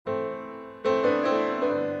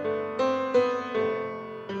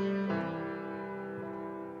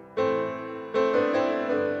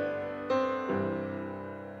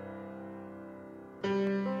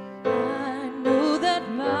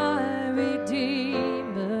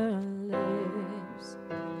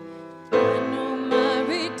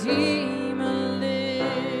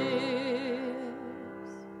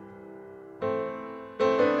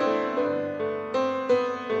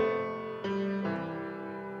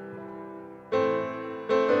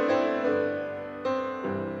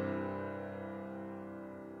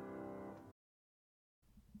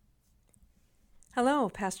Hello,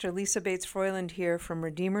 Pastor Lisa Bates Froyland here from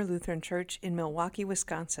Redeemer Lutheran Church in Milwaukee,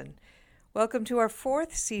 Wisconsin. Welcome to our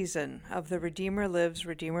fourth season of the Redeemer Lives,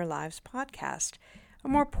 Redeemer Lives podcast, a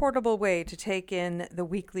more portable way to take in the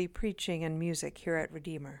weekly preaching and music here at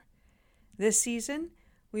Redeemer. This season,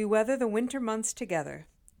 we weather the winter months together.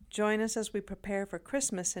 Join us as we prepare for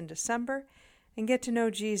Christmas in December and get to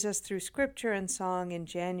know Jesus through scripture and song in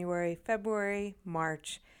January, February,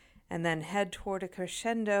 March, and then head toward a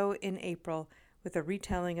crescendo in April with a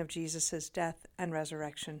retelling of Jesus' death and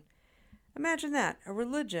resurrection. Imagine that, a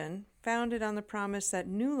religion founded on the promise that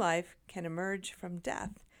new life can emerge from death.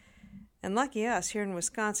 And lucky us here in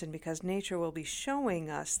Wisconsin, because nature will be showing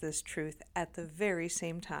us this truth at the very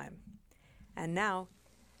same time. And now,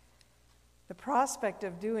 the prospect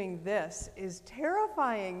of doing this is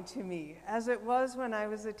terrifying to me, as it was when I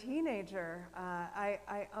was a teenager.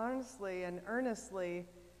 I honestly and earnestly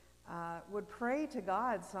would pray to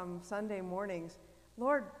God some Sunday mornings,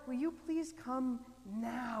 Lord, will you please come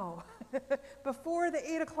now, before the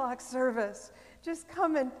 8 o'clock service? Just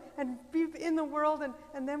come and be in the world,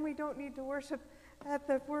 and then we don't need to worship at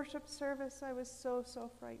the worship service. I was so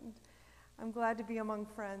frightened. I'm glad to be among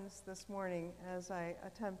friends this morning as I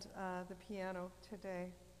attempt the piano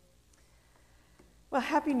today. Well,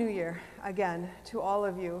 Happy New Year again to all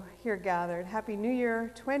of you here gathered. Happy New Year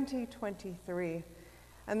 2023.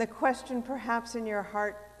 And the question perhaps in your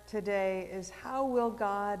heart today is, how will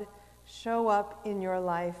God show up in your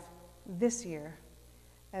life this year?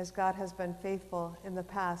 As God has been faithful in the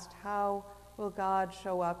past, how will God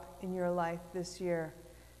show up in your life this year?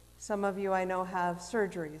 Some of you I know have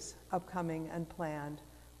surgeries upcoming and planned,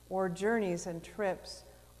 or journeys and trips,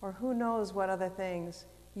 or who knows what other things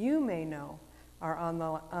you may know are on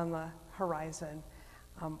the horizon.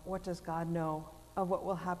 What does God know of what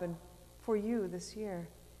will happen for you this year?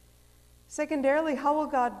 Secondarily, how will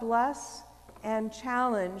God bless and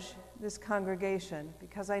challenge this congregation?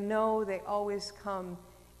 Because I know they always come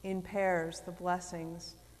in pairs, the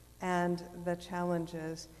blessings and the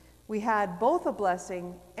challenges. We had both a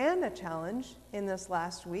blessing and a challenge in this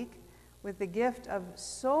last week with the gift of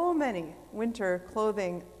so many winter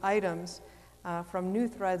clothing items from New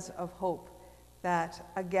Threads of Hope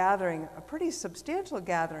that a pretty substantial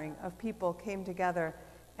gathering of people came together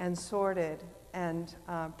and sorted and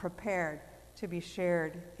prepared to be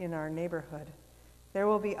shared in our neighborhood. There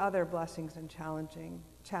will be other blessings and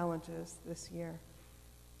challenges this year.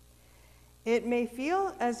 It may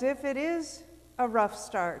feel as if it is a rough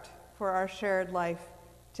start for our shared life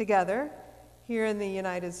together here in the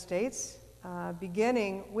United States,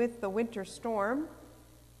 beginning with the winter storm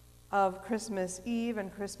of Christmas Eve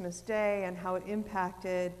and Christmas Day and how it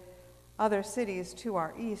impacted other cities to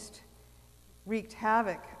our east, wreaked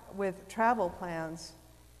havoc with travel plans.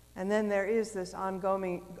 And then there is this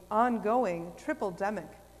ongoing triple-demic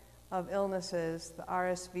of illnesses, the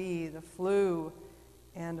RSV, the flu,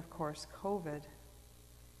 and of course COVID.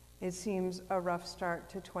 It seems a rough start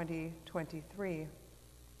to 2023.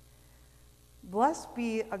 Blessed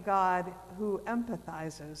be a God who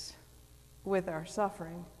empathizes with our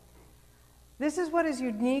suffering. This is what is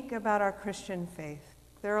unique about our Christian faith.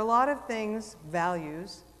 There are a lot of things,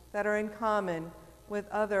 values, that are in common with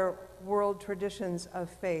other world traditions of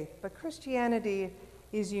faith, but Christianity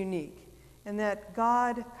is unique in that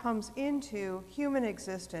God comes into human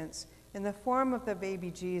existence in the form of the baby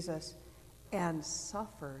Jesus and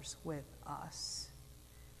suffers with us.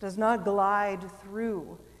 Does not glide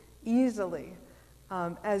through easily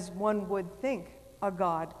as one would think a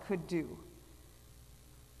God could do.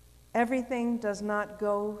 Everything does not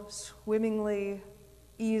go swimmingly,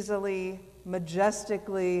 easily,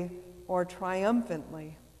 majestically, or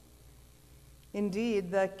triumphantly.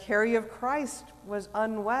 Indeed, the Carrie of Christ was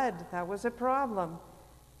unwed. That was a problem.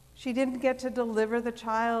 She didn't get to deliver the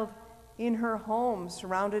child in her home,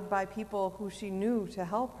 surrounded by people who she knew to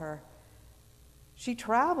help her. She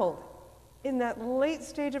traveled in that late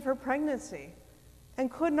stage of her pregnancy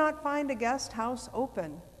and could not find a guest house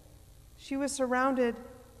open. She was surrounded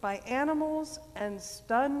by animals and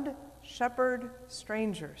stunned shepherd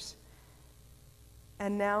strangers.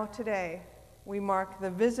 And now today, we mark the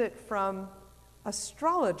visit from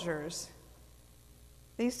astrologers.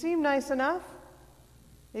 They seem nice enough.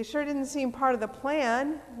 They sure didn't seem part of the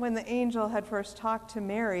plan when the angel had first talked to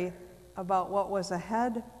Mary about what was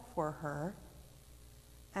ahead for her.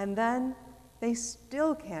 And then they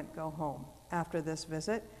still can't go home after this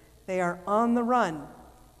visit. They are on the run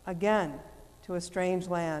again to a strange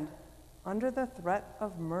land under the threat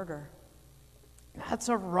of murder. That's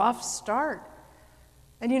a rough start.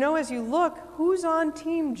 And you know, as you look, who's on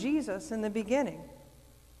Team Jesus in the beginning?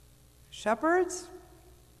 Shepherds?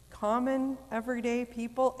 common, everyday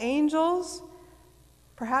people, angels.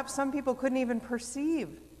 Perhaps some people couldn't even perceive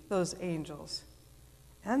those angels.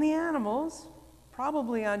 And the animals,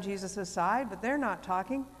 probably on Jesus' side, but they're not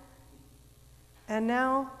talking. And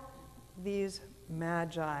now these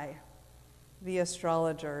magi, the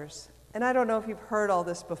astrologers. And I don't know if you've heard all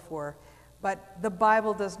this before, but the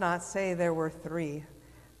Bible does not say there were three.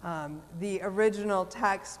 The original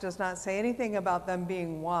text does not say anything about them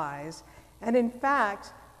being wise. And in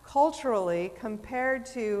fact, culturally, compared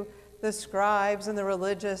to the scribes and the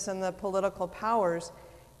religious and the political powers,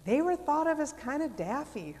 they were thought of as kind of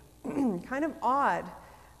daffy, kind of odd.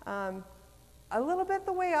 A little bit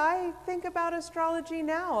the way I think about astrology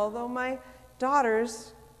now, although my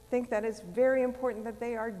daughters think that it's very important that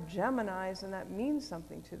they are Geminis and that means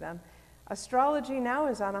something to them. Astrology now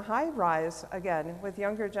is on a high rise again with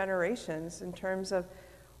younger generations in terms of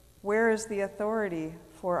where is the authority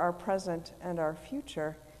for our present and our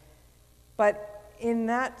future. But in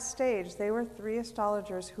that stage, they were three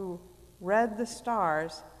astrologers who read the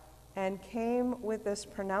stars and came with this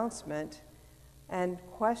pronouncement and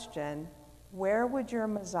question, where would your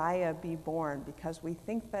Messiah be born? Because we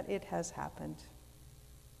think that it has happened.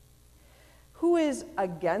 Who is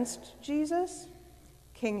against Jesus?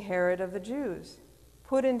 King Herod of the Jews,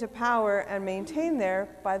 put into power and maintained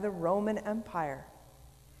there by the Roman Empire.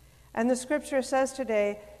 And the scripture says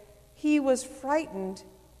today, he was frightened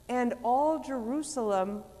and all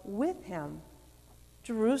Jerusalem with him.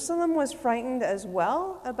 Jerusalem was frightened as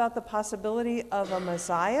well about the possibility of a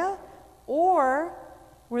Messiah, or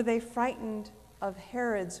were they frightened of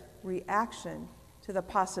Herod's reaction to the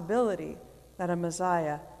possibility that a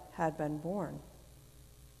Messiah had been born?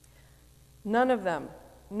 None of them,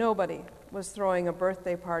 nobody, was throwing a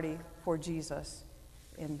birthday party for Jesus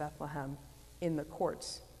in Bethlehem, in the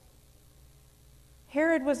courts.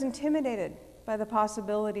 Herod was intimidated by the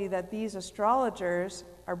possibility that these astrologers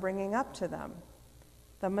are bringing up to them,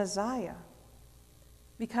 the Messiah.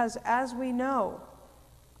 Because as we know,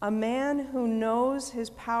 a man who knows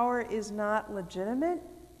his power is not legitimate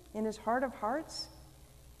in his heart of hearts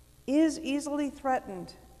is easily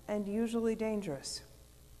threatened and usually dangerous,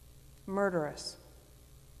 murderous.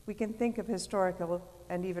 We can think of historical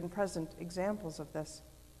and even present examples of this.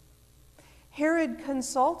 Herod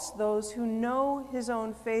consults those who know his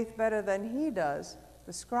own faith better than he does,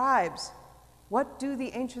 the scribes. What do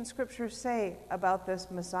the ancient scriptures say about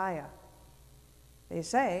this Messiah? They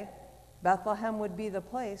say Bethlehem would be the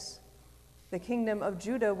place, the kingdom of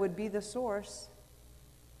Judah would be the source.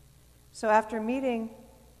 So after meeting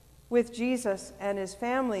with Jesus and his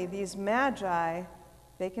family, these magi,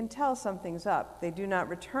 they can tell something's up. They do not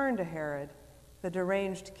return to Herod. The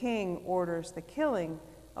deranged king orders the killing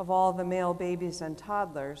of all the male babies and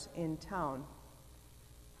toddlers in town.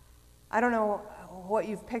 I don't know what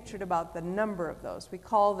you've pictured about the number of those. We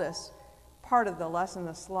call this part of the lesson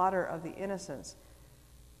the slaughter of the innocents.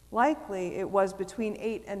 Likely it was between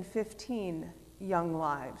 8 and 15 young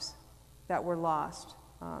lives that were lost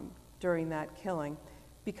during that killing,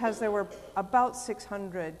 because there were about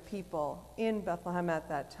 600 people in Bethlehem at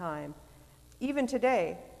that time. Even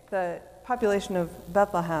today, the population of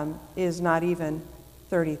Bethlehem is not even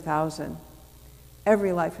 30,000.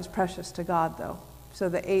 Every life is precious to God, though. So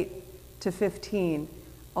the 8 to 15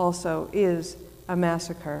 also is a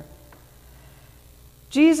massacre.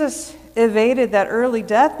 Jesus evaded that early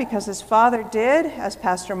death because his father did, as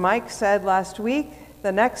Pastor Mike said last week,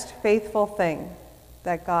 the next faithful thing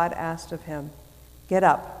that God asked of him. Get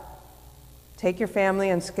up, take your family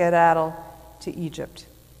and skedaddle to Egypt.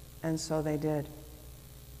 And so they did.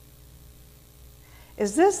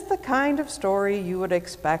 Is this the kind of story you would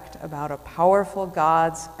expect about a powerful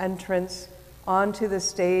God's entrance onto the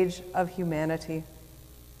stage of humanity?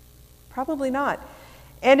 Probably not.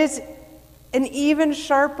 And it's an even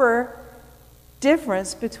sharper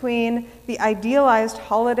difference between the idealized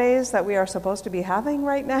holidays that we are supposed to be having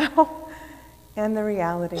right now and the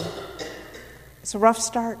reality. It's a rough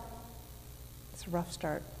start. It's a rough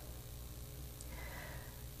start.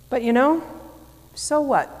 But so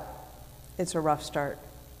what? It's a rough start.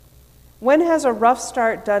 When has a rough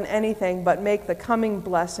start done anything but make the coming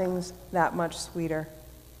blessings that much sweeter?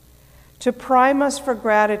 To prime us for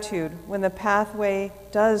gratitude when the pathway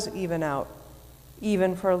does even out,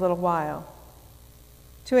 even for a little while.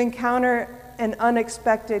 To encounter an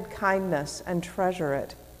unexpected kindness and treasure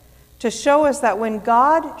it. To show us that when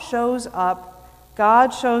God shows up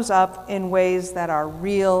in ways that are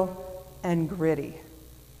real and gritty.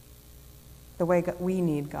 The way we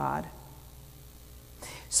need God.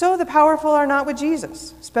 So the powerful are not with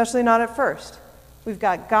Jesus, especially not at first. We've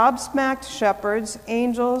got gobsmacked shepherds,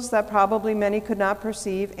 angels that probably many could not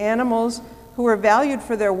perceive, animals who were valued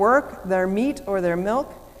for their work, their meat, or their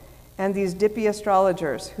milk, and these dippy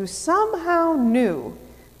astrologers who somehow knew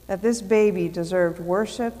that this baby deserved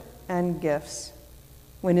worship and gifts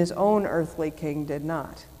when his own earthly king did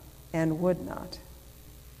not and would not.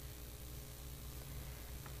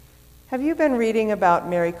 Have you been reading about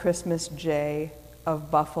Merry Christmas Jay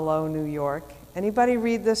of Buffalo, New York? Anybody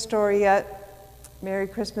read this story yet? Merry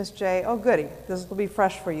Christmas Jay? Oh, goody. This will be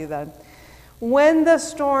fresh for you then. When the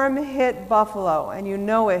storm hit Buffalo, and you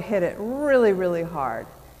know it hit it really, really hard,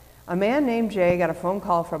 a man named Jay got a phone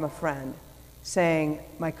call from a friend saying,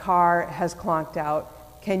 "My car has clonked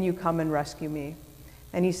out. Can you come and rescue me?"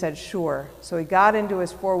 And he said, "Sure." So he got into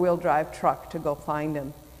his four-wheel drive truck to go find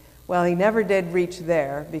him. Well, he never did reach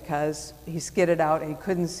there because he skidded out and he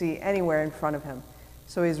couldn't see anywhere in front of him.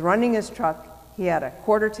 So he's running his truck. He had a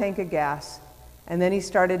quarter tank of gas, and then he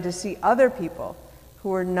started to see other people who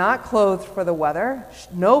were not clothed for the weather.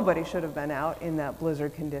 Nobody should have been out in that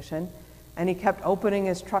blizzard condition. And he kept opening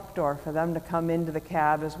his truck door for them to come into the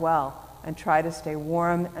cab as well and try to stay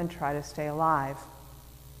warm and try to stay alive.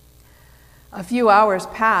 A few hours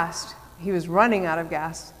passed. He was running out of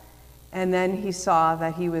gas, and then he saw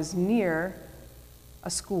that he was near a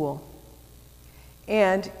school.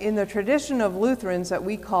 And in the tradition of Lutherans that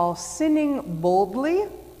we call sinning boldly,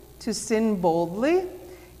 to sin boldly,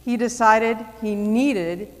 he decided he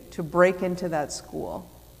needed to break into that school.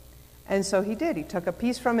 And so he did. He took a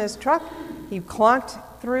piece from his truck, he clonked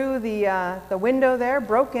through the window there,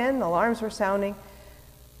 broke in, the alarms were sounding,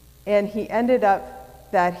 and he ended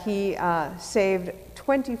up that he saved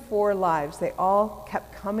 24 lives. They all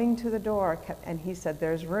kept coming to the door, and he said,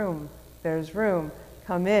 there's room,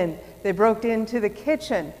 come in. They broke into the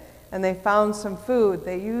kitchen, and they found some food.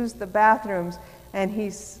 They used the bathrooms, and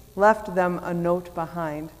he left them a note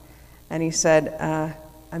behind. And he said,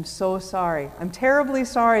 I'm so sorry. I'm terribly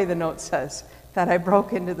sorry, the note says, that I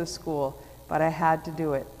broke into the school, but I had to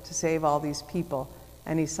do it to save all these people.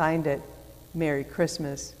 And he signed it, Merry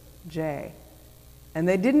Christmas, Jay. And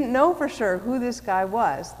they didn't know for sure who this guy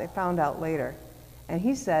was. They found out later. And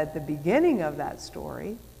he said the beginning of that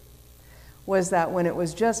story was that when it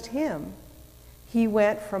was just him, he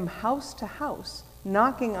went from house to house,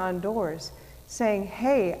 knocking on doors, saying,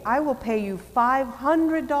 hey, I will pay you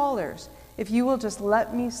 $500 if you will just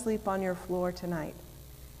let me sleep on your floor tonight.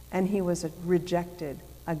 And he was rejected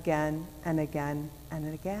again and again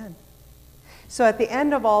and again. So at the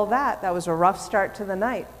end of all that, that was a rough start to the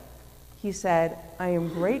night. He said, I am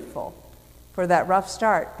grateful for that rough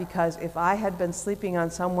start, because if I had been sleeping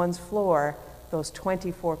on someone's floor, those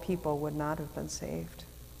 24 people would not have been saved.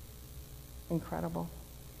 Incredible.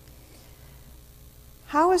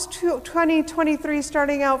 How is 2023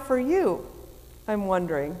 starting out for you? I'm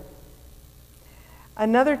wondering.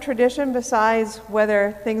 Another tradition besides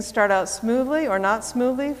whether things start out smoothly or not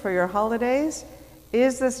smoothly for your holidays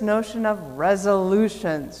is this notion of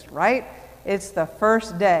resolutions, right? It's the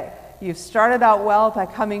first day. You've started out well by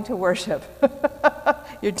coming to worship.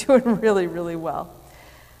 You're doing really, really well.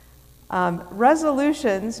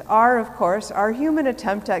 Resolutions are, of course, our human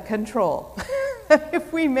attempt at control.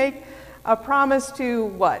 If we make a promise to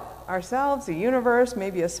what? Ourselves, the universe,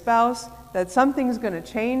 maybe a spouse, that something's going to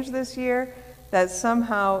change this year, that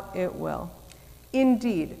somehow it will.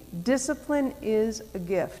 Indeed, discipline is a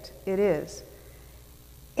gift. It is.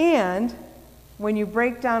 And when you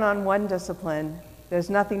break down on one discipline, there's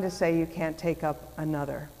nothing to say you can't take up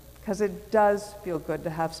another, because it does feel good to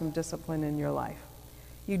have some discipline in your life.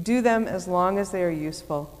 You do them as long as they are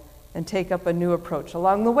useful and take up a new approach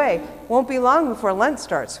along the way. Won't be long before Lent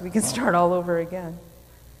starts. We can start all over again.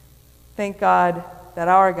 Thank God that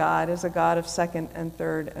our God is a God of second and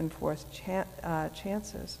third and fourth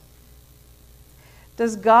chances.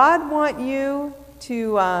 Does God want you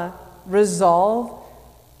to resolve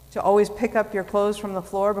to always pick up your clothes from the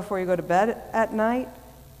floor before you go to bed at night?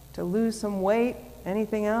 To lose some weight?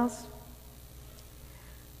 Anything else?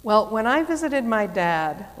 Well, when I visited my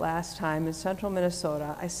dad last time in central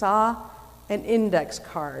Minnesota, I saw an index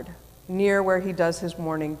card near where he does his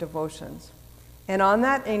morning devotions. And on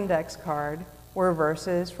that index card were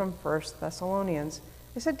verses from 1 Thessalonians.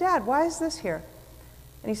 I said, Dad, why is this here?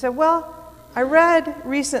 And he said, well, I read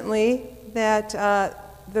recently that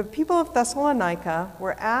the people of Thessalonica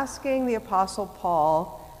were asking the Apostle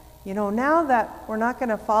Paul, now that we're not going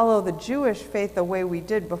to follow the Jewish faith the way we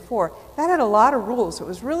did before, that had a lot of rules. It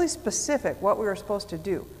was really specific what we were supposed to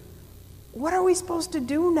do. What are we supposed to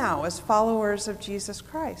do now as followers of Jesus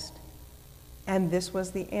Christ? And this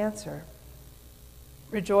was the answer.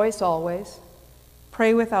 Rejoice always,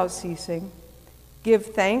 pray without ceasing, Give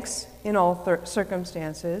thanks in all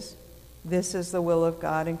circumstances. This is the will of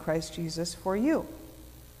God in Christ Jesus for you.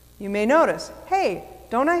 You may notice, hey,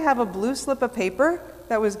 don't I have a blue slip of paper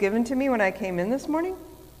that was given to me when I came in this morning?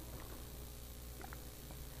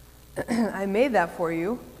 I made that for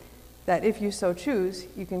you, that if you so choose,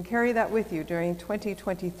 you can carry that with you during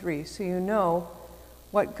 2023, so you know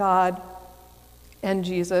what God and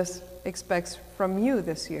Jesus expects from you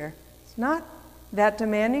this year. It's not that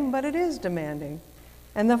demanding, but it is demanding.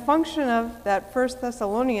 And the function of that 1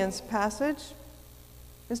 Thessalonians passage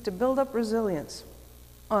is to build up resilience,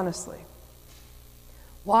 honestly.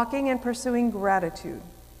 Walking and pursuing gratitude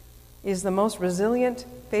is the most resilient,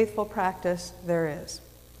 faithful practice there is.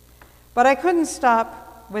 But I couldn't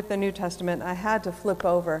stop with the New Testament. I had to flip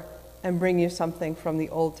over and bring you something from the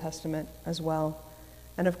Old Testament as well.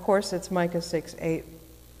 And of course, it's Micah 6:8.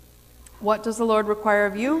 What does the Lord require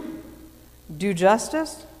of you? Do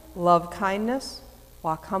justice, love kindness,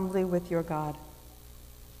 walk humbly with your God.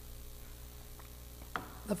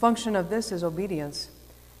 The function of this is obedience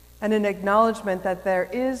and an acknowledgement that there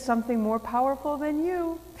is something more powerful than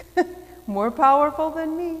you, more powerful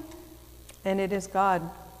than me, and it is God.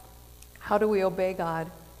 How do we obey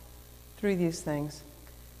God? Through these things.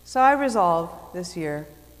 So I resolve this year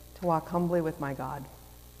to walk humbly with my God.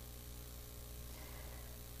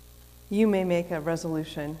 You may make a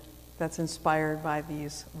resolution that's inspired by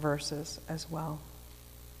these verses as well.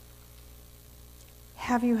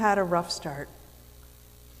 Have you had a rough start?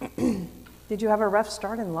 Did you have a rough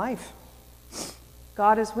start in life?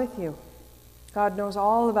 God is with you. God knows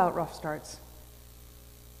all about rough starts.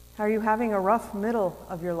 Are you having a rough middle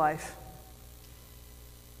of your life?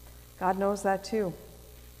 God knows that too.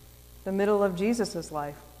 The middle of Jesus'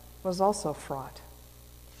 life was also fraught.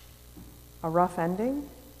 A rough ending?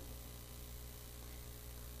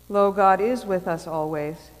 Lo, God is with us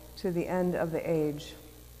always to the end of the age,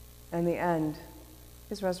 and the end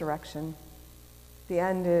is resurrection. The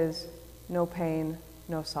end is no pain,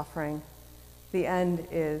 no suffering. The end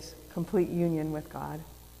is complete union with God.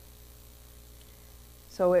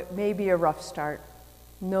 So it may be a rough start.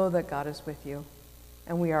 Know that God is with you,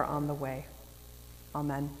 and we are on the way.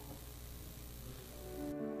 Amen.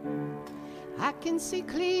 I can see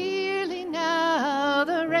clearly now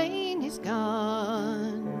the rain is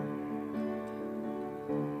gone.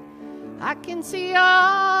 I can see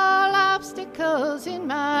all obstacles in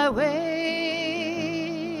my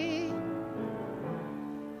way.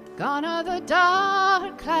 Gone are the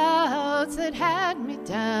dark clouds that had me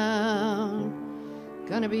down.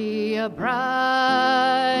 Gonna be a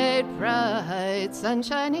bright, bright,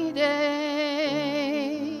 sunshiny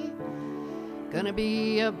day. Gonna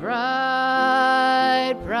be a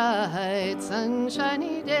bright, bright,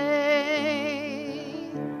 sunshiny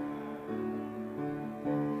day.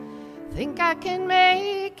 Think I can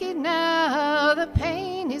make it now, the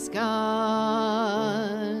pain is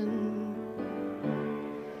gone.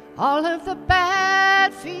 All of the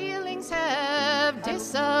bad feelings have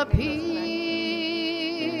disappeared.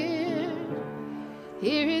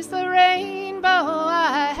 Here is the rainbow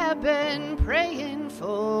I have been praying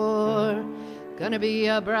for. Gonna be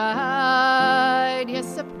a bright,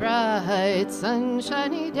 yes, a bright,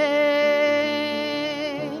 sunshiny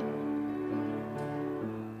day.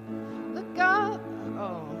 Look all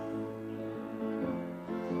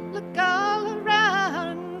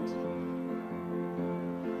around.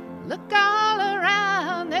 Look all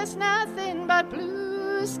around. There's nothing but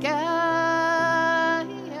blue skies.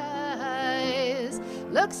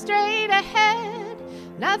 Look straight ahead.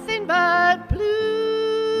 Nothing but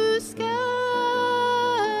blue skies.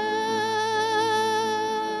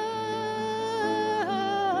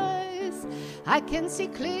 I can see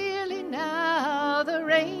clearly now the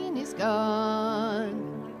rain is gone.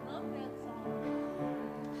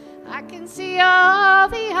 I can see all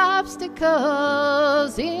the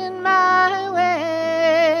obstacles in my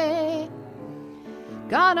way.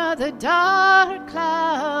 Gone are the dark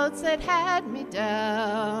clouds that had me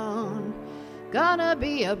down. Gonna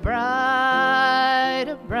be a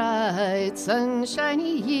bright,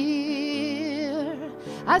 sunshiny year.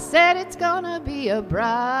 I said it's gonna be a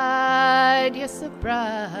bright, yes, a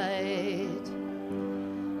bright,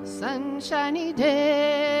 sunshiny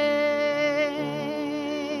day.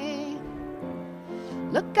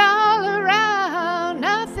 Look all around,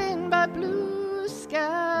 nothing but blue skies.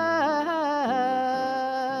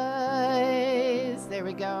 There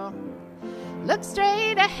we go. Look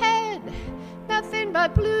straight ahead, nothing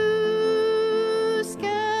but blue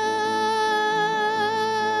skies.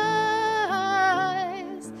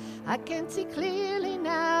 I can see clearly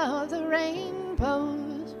now the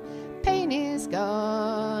rainbow's pain is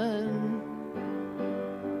gone.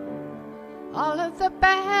 of the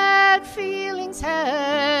bad feelings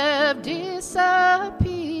have disappeared.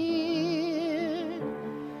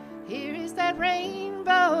 Here is that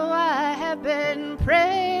rainbow I have been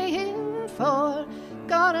praying for.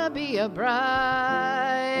 Gonna be a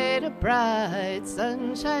bright,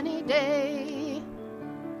 sunshiny day.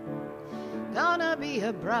 Gonna be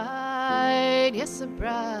a bright, yes, a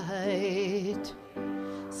bright,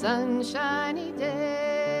 sunshiny day.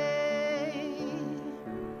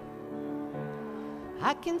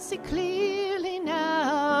 I can see clearly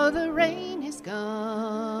now the rain is gone.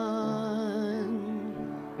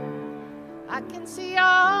 I can see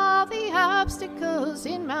all the obstacles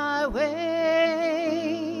in my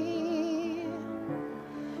way.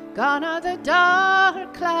 Gone are the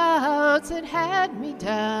dark clouds that had me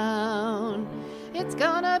down. It's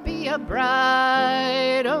gonna be a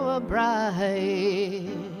bright, oh, a bright,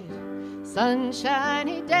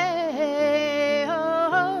 sunshiny day.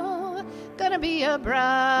 Oh, gonna be a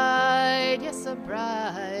bright, yes, a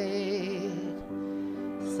bright,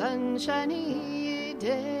 sunshiny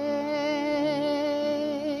day.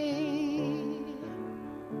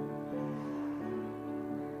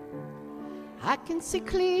 I can see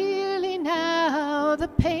clearly now the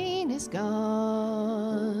pain is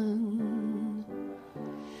gone.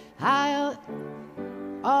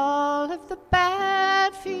 All of the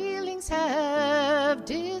bad feelings have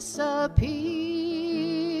disappeared.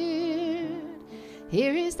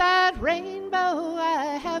 Here is that rainbow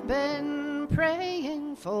I have been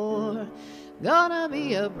praying for. Gonna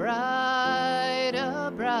be a bright,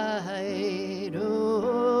 oh,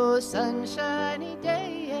 sunshiny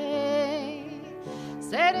day.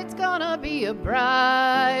 Said it's gonna be a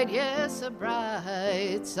bright, yes, a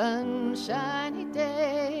bright, sunshiny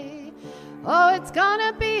day. Oh, it's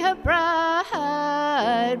gonna be a bright,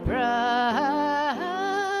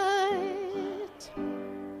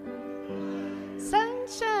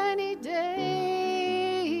 sunshiny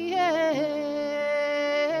day.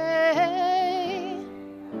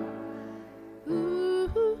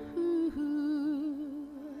 Ooh.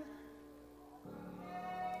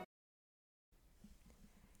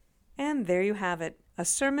 And there you have it, a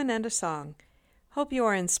sermon and a song. Hope you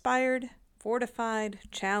are inspired, fortified,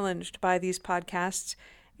 challenged by these podcasts,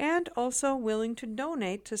 and also willing to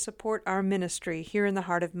donate to support our ministry here in the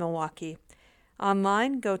heart of Milwaukee.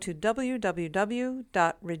 Online, go to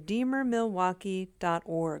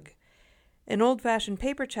www.redeemermilwaukee.org. An old-fashioned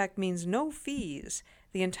paper check means no fees.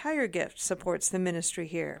 The entire gift supports the ministry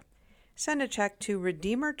here. Send a check to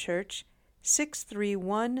Redeemer Church,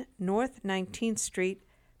 631 North 19th Street,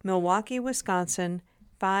 Milwaukee, Wisconsin,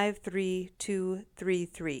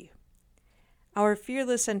 53233. Our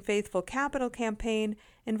Fearless and Faithful Capital campaign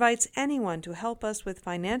invites anyone to help us with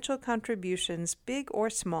financial contributions, big or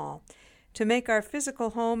small, to make our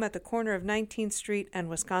physical home at the corner of 19th Street and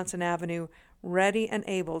Wisconsin Avenue ready and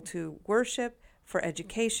able to worship, for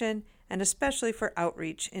education, and especially for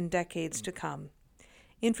outreach in decades to come.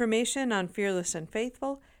 Information on Fearless and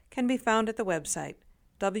Faithful can be found at the website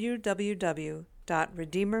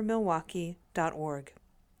www.redeemermilwaukee.org.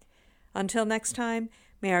 Until next time,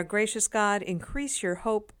 may our gracious God increase your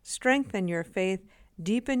hope, strengthen your faith,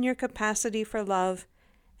 deepen your capacity for love,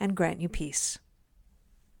 and grant you peace.